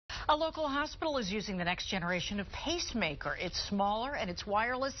A local hospital is using the next generation of pacemaker. It's smaller and it's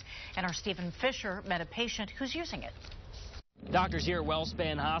wireless, and our Stephen Fisher met a patient who's using it. Doctors here at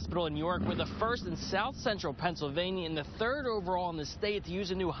WellSpan Hospital in New York were the first in South Central Pennsylvania and the third overall in the state to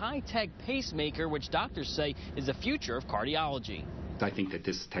use a new high-tech pacemaker, which doctors say is the future of cardiology. I think that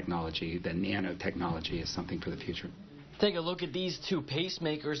this technology, the nanotechnology, is something for the future. Take a look at these two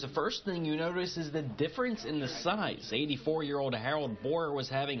pacemakers. The first thing you notice is the difference in the size. 84-year-old Harold Borror was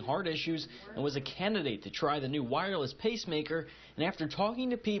having heart issues and was a candidate to try the new wireless pacemaker. And after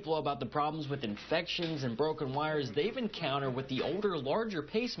talking to people about the problems with infections and broken wires they've encountered with the older, larger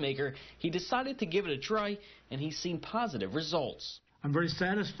pacemaker, he decided to give it a try, and he's seen positive results. I'm very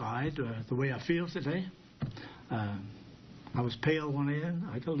satisfied the way I feel today. I was pale one end.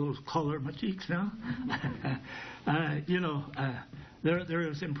 I got a little color in my cheeks now. There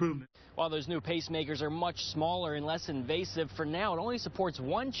is improvement. While those new pacemakers are much smaller and less invasive, for now it only supports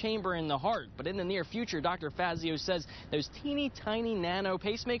one chamber in the heart. But in the near future, Dr. Fazio says those teeny tiny nano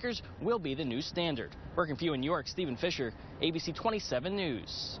pacemakers will be the new standard. Working for you in New York, Stephen Fisher, ABC 27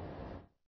 News.